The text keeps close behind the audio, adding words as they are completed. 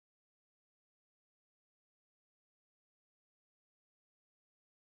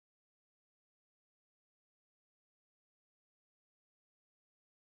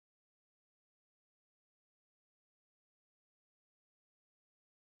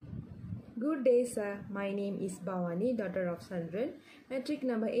Good day, sir. My name is Bahvani, daughter of Sandran, metric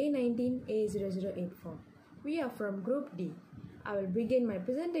number A19A0084. We are from Group D. I will begin my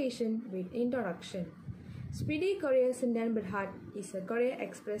presentation with introduction. Speedy Courier Sandran is a Courier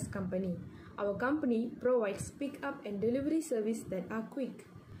Express company. Our company provides pick-up and delivery service that are quick.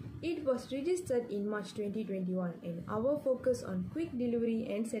 It was registered in March 2021 and our focus on quick delivery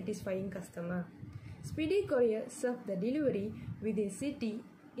and satisfying customer. Speedy Courier serves the delivery within city,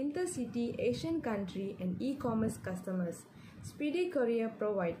 intercity, Asian country and e-commerce customers. Speedy Courier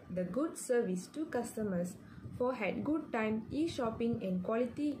provide the good service to customers for had good time, e-shopping and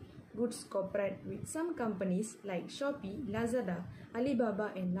quality goods cooperate with some companies like Shopee, Lazada,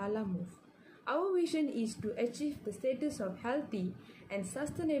 Alibaba and Lalamove. Our vision is to achieve the status of healthy and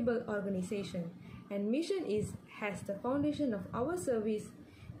sustainable organization, and mission has the foundation of our service.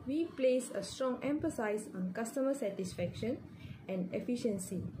 We place a strong emphasis on customer satisfaction and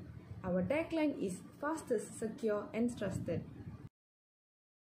efficiency. Our tagline is fastest, secure and trusted.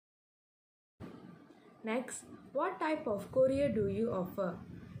 Next, what type of courier do you offer?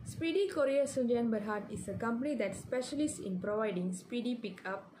 Speedy Courier Sdn Bhd is a company that specializes in providing speedy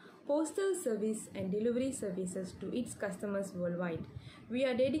pickup, postal service and delivery services to its customers worldwide. We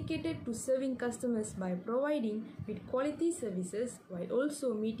are dedicated to serving customers by providing with quality services while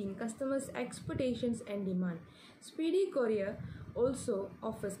also meeting customers' expectations and demand. Speedy Courier also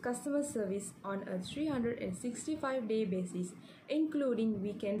offers customer service on a 365-day basis, including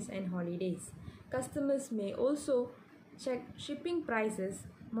weekends and holidays. Customers may also check shipping prices,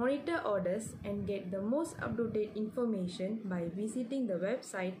 monitor orders, and get the most up-to-date information by visiting the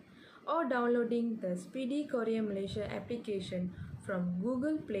website or downloading the Speedy Courier Malaysia application from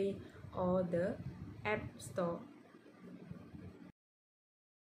Google Play or the App Store.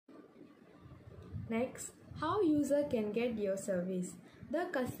 Next, how user can get your service. The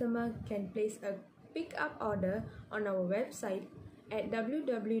customer can place a pick-up order on our website at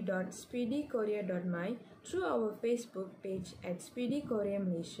www.speedycourier.my, through our Facebook page at Speedy Courier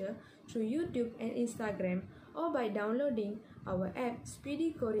Malaysia, through YouTube and Instagram, or by downloading our app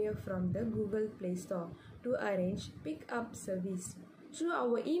Speedy Courier from the Google Play Store to arrange pick-up service. Through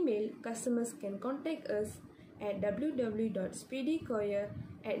our email, customers can contact us at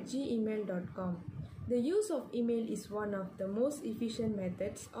www.speedycourier@gmail.com. The use of email is one of the most efficient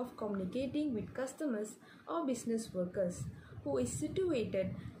methods of communicating with customers or business workers who is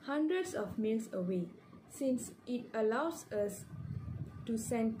situated hundreds of miles away, since it allows us to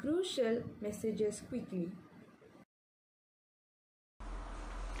send crucial messages quickly.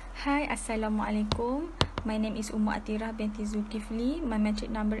 Hi, Assalamualaikum. My name is Ummu Athirah Binti Zulkefli. My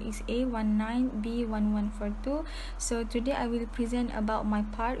metric number is A19B1142. So today I will present about my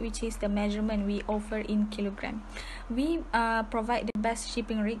part, which is the measurement we offer in kilogram. We provide the best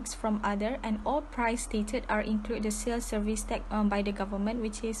shipping rates from other, and all price stated are include the sales service tax by the government,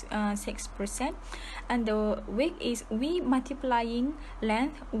 which is 6%. And the weight is we multiplying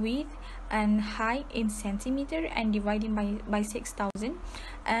length, width and height in centimeter and dividing by 6,000.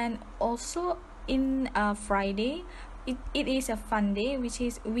 And also in Friday, it is a fun day, which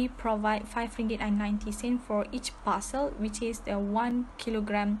is we provide 5 ringgit and 90 cents for each parcel, which is the 1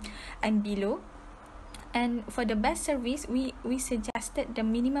 kilogram and below. And for the best service, we suggested the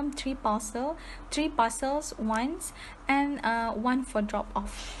minimum 3 parcels once, and 1 for drop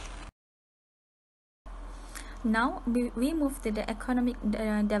off. Now we move to the economic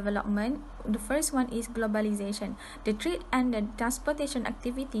development. The first one is globalization. The trade and the transportation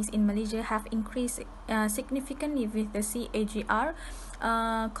activities in Malaysia have increased significantly, with the CAGR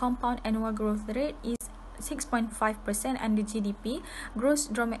compound annual growth rate is 6.5%, and the GDP gross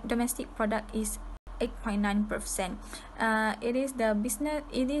domestic product is 8.9%. It is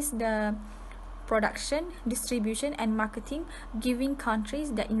the production, distribution and marketing, giving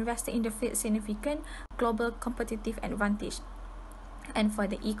countries that invest in the field significant global competitive advantage. And for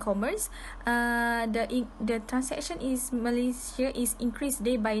the e-commerce, the transaction is Malaysia is increased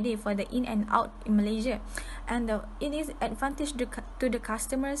day by day for the in and out in Malaysia, and it is advantage to the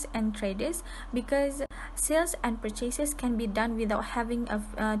customers and traders, because sales and purchases can be done without having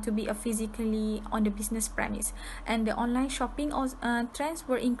to be physically on the business premise. And the online shopping trends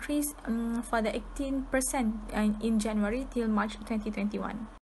were increased for the 18% in January till March 2021.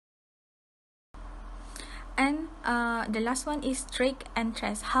 And the last one is track and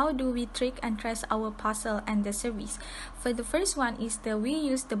trace. How do we track and trace our parcel and the service? For the first one is we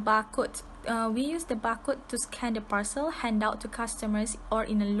use the barcode. We use the barcode to scan the parcel, hand out to customers or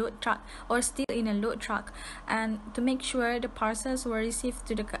in a load truck or still in a load truck, and to make sure the parcels were received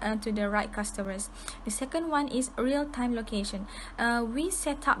to the right customers. The second one is real-time location. We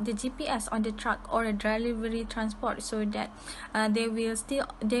set up the GPS on the truck or a delivery transport so that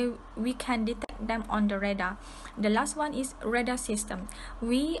we can detect them on the radar. The last one is radar system.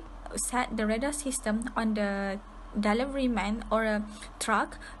 We set the radar system on the delivery man or a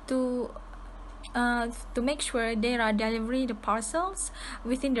truck to make sure they are delivering the parcels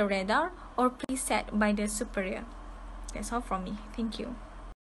within the radar or preset by the superior. That's all from me. Thank you.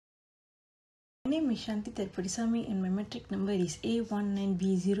 My name is Shanti Terapadisamy and my metric number is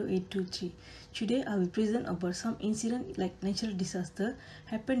A19B0823. Today I will present about some incident like natural disaster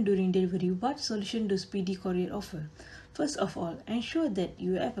happened during delivery. What solution do Speedy Courier offer? First of all, ensure that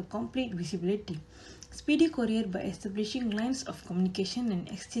you have a complete visibility. Speedy Courier, by establishing lines of communication and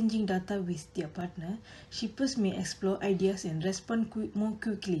exchanging data with their partner, shippers may explore ideas and respond more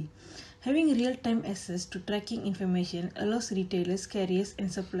quickly. Having real-time access to tracking information allows retailers, carriers, and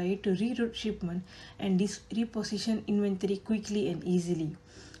suppliers to reroute shipment and reposition inventory quickly and easily.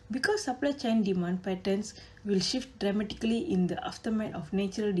 Because supply chain demand patterns will shift dramatically in the aftermath of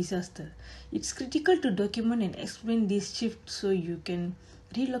natural disaster, it's critical to document and explain this shift so you can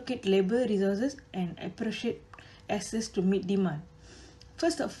relocate labor resources and appropriate access to meet demand.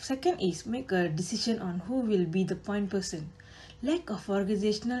 Second is make a decision on who will be the point person. Lack of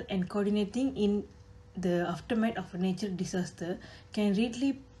organizational and coordinating in the aftermath of a natural disaster can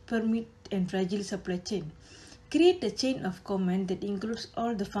really permit and fragile supply chain. Create a chain of command that includes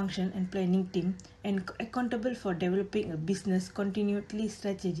all the function and planning team and accountable for developing a business continuity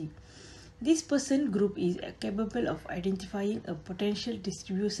strategy. This person group is capable of identifying a potential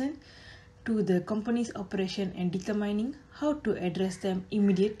distribution to the company's operation and determining how to address them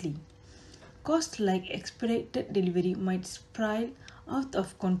immediately. Costs like expedited delivery might spiral out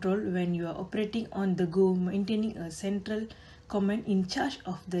of control when you are operating on the go. Maintaining a central command in charge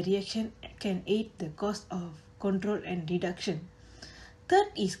of the reaction can aid the cost of control and reduction.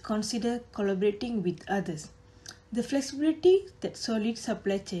 Third is consider collaborating with others. The flexibility that solid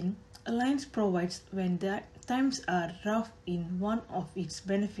supply chain alliance provides when the times are rough in one of its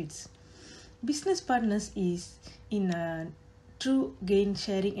benefits. Business partners is in a true gain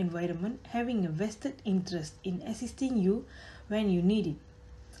sharing environment, having a vested interest in assisting you when you need it.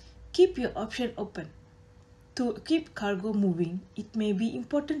 Keep your option open. To keep cargo moving, it may be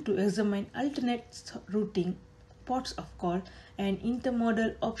important to examine alternate routing, ports of call, and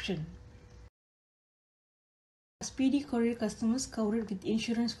intermodal option. Speedy Courier customers covered with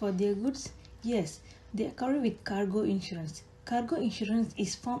insurance for their goods? Yes, they are covered with cargo insurance. Cargo insurance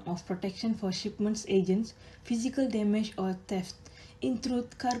is a form of protection for shipments agents, physical damage or theft. In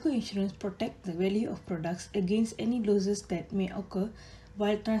truth, cargo insurance protects the value of products against any losses that may occur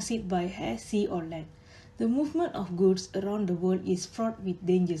while transit by air, sea or land. The movement of goods around the world is fraught with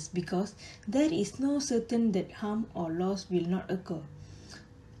dangers because there is no certain that harm or loss will not occur.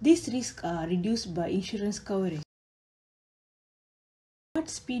 These risks are reduced by insurance coverage. What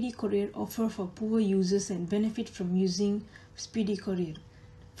Speedy Courier offer for poor users and benefit from using Speedy Courier?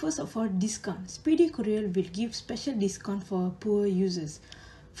 First of all, discount. Speedy Courier will give special discount for poor users.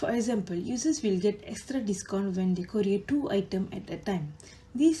 For example, users will get extra discount when they courier 2 items at a time.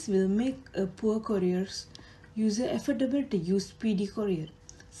 This will make a poor courier's user affordable to use Speedy Courier.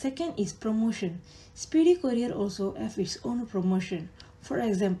 Second is promotion. Speedy Courier also have its own promotion. For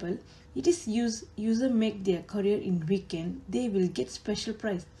example, it is user make their courier in weekend, they will get special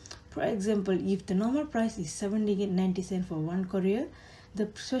price. For example, if the normal price is 7 ringgit 90 cent for one courier, the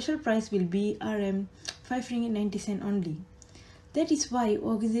special price will be Rm 5 ringgit 90 cent only. That is why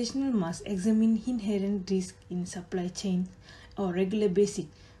organizations must examine inherent risk in supply chain or regular basis,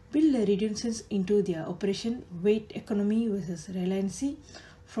 build the redundancies into their operation, weight economy versus reliancy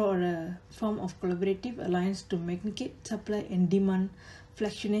for a form of collaborative alliance to mitigate supply and demand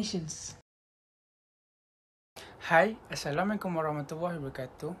fluctuations. Hi, Assalamualaikum warahmatullahi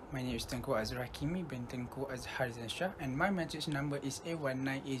wabarakatuh. My name is Tengku Azzrul Haqimie bin Tengku Azharizan Shah and my message number is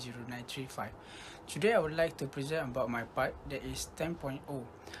A19A0935. Today I would like to present about my part that is 10.0.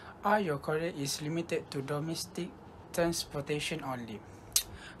 Are your courier is limited to domestic transportation only?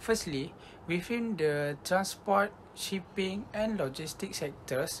 Firstly, within the transport, shipping and logistics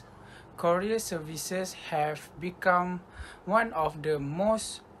sectors, courier services have become one of the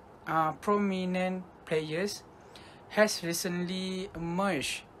most prominent players, has recently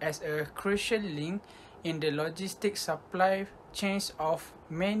emerged as a crucial link in the logistics supply chains of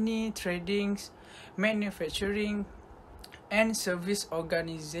many tradings, manufacturing, and service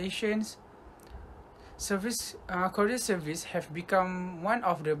organizations. Courier service have become one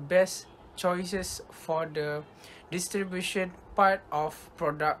of the best choices for the distribution part of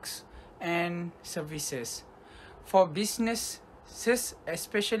products and services for businesses,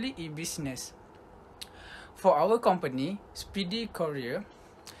 especially e-business. For our company, Speedy Courier,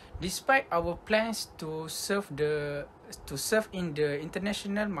 despite our plans to serve in the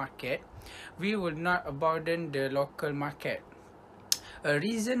international market, we will not abandon the local market. A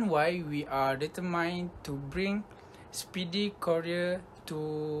reason why we are determined to bring Speedy Courier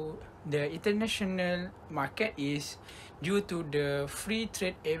to the international market is due to the free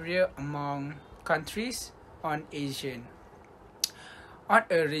trade area among countries on ASEAN. On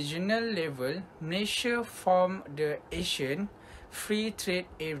a regional level, Malaysia formed the Asian Free Trade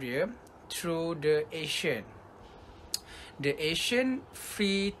Area through the ASEAN. The Asian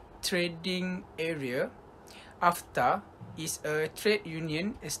Free Trading Area, AFTA, is a trade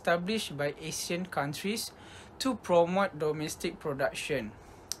union established by ASEAN countries to promote domestic production.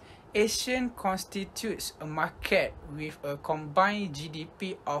 ASEAN constitutes a market with a combined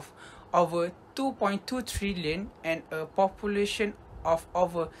GDP of over 2.2 trillion and a population of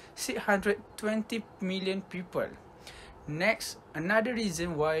over 620 million people. Next, another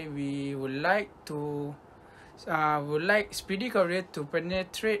reason why we would like Speedy Courier to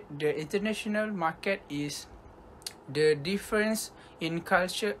penetrate the international market is the difference in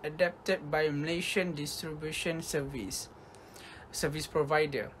culture adapted by Malaysian distribution service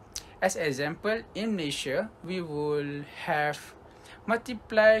provider. As example, in Malaysia, we will have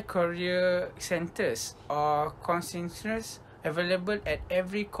multiple courier centers or consignors available at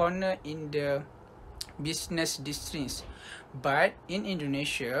every corner in the business districts. But in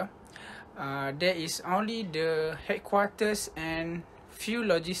Indonesia, there is only the headquarters and few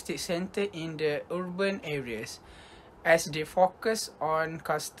logistic centers in the urban areas, as they focus on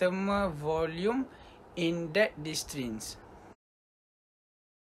customer volume in that districts.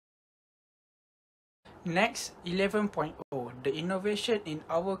 Next, 11.0, the innovation in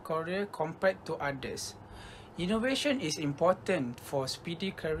our courier compared to others. Innovation is important for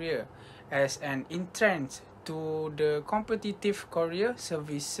Speedy Courier as an entrance to the competitive courier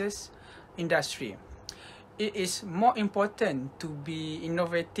services industry. It is more important to be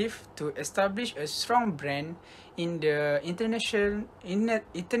innovative to establish a strong brand in the international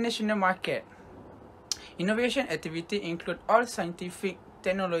market. Innovation activity include all scientific,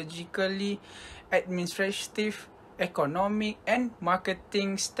 technologically, administrative, economic, and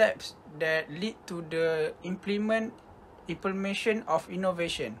marketing steps that lead to the implementation of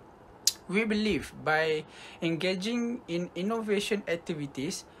innovation. We believe by engaging in innovation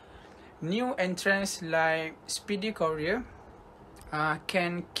activities, new entrants like Speedy Courier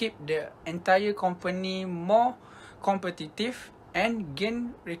can keep the entire company more competitive and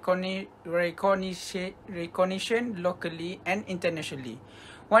gain recognition locally and internationally.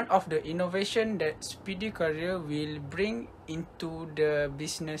 One of the innovation that Speedy Courier will bring into the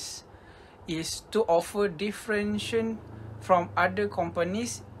business is to offer differentiation from other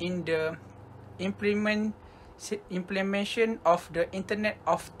companies in the implementation of the Internet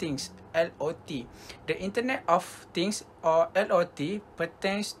of Things, LOT. The Internet of Things, or LOT,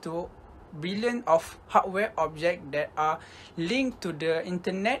 pertains to billions of hardware objects that are linked to the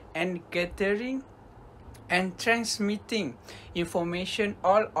Internet and gathering and transmitting information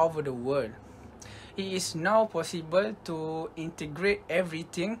all over the world. It is now possible to integrate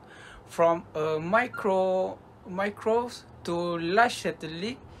everything from a micro to large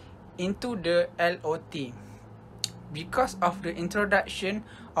satellite into the LOT. Because of the introduction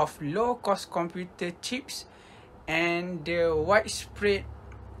of low-cost computer chips and the widespread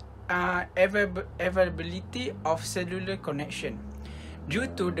availability of cellular connection. Due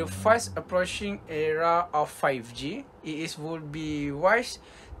to the fast approaching era of 5G, would be wise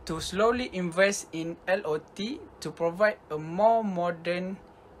to slowly invest in LOT to provide a more modern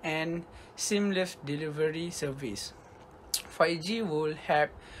and seamless delivery service. 5G will help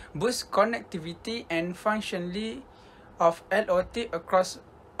boost connectivity and functionality of LOT across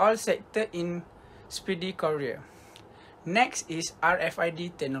all sectors in Speedy Courier. Next is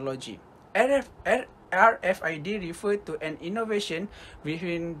RFID technology. RFID refers to an innovation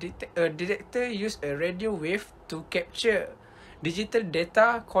wherein a detector uses a radio wave to capture digital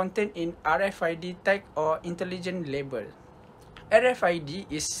data contained in RFID tag or intelligent label. RFID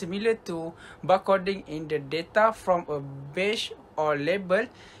is similar to barcoding in the data from a badge or label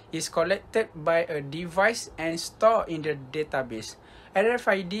is collected by a device and stored in the database.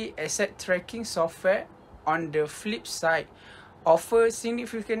 RFID asset tracking software, on the flip side, offers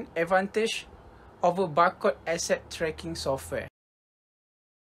significant advantage over barcode asset tracking software.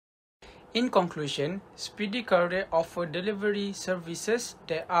 In conclusion, Speedy Courier offer delivery services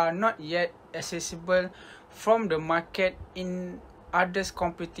that are not yet accessible from the market in other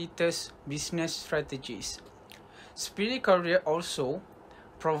competitors' business strategies. Speedy Courier also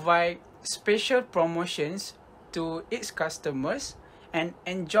provide special promotions to its customers and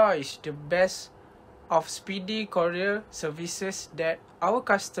enjoys the best of Speedy Courier services that our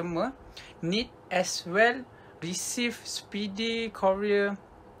customer need, as well receive Speedy Courier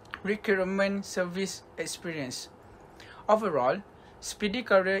recruitment service experience. Overall, Speedy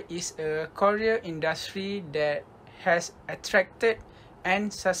Courier is a courier industry that has attracted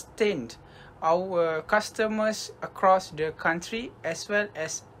and sustained our customers across the country as well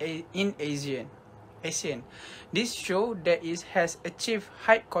as in ASEAN. This shows that it has achieved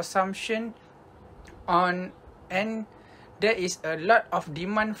high consumption on, and there is a lot of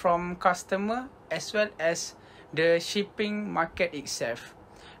demand from customer as well as the shipping market itself.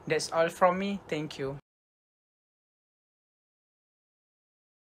 That's all from me. Thank you.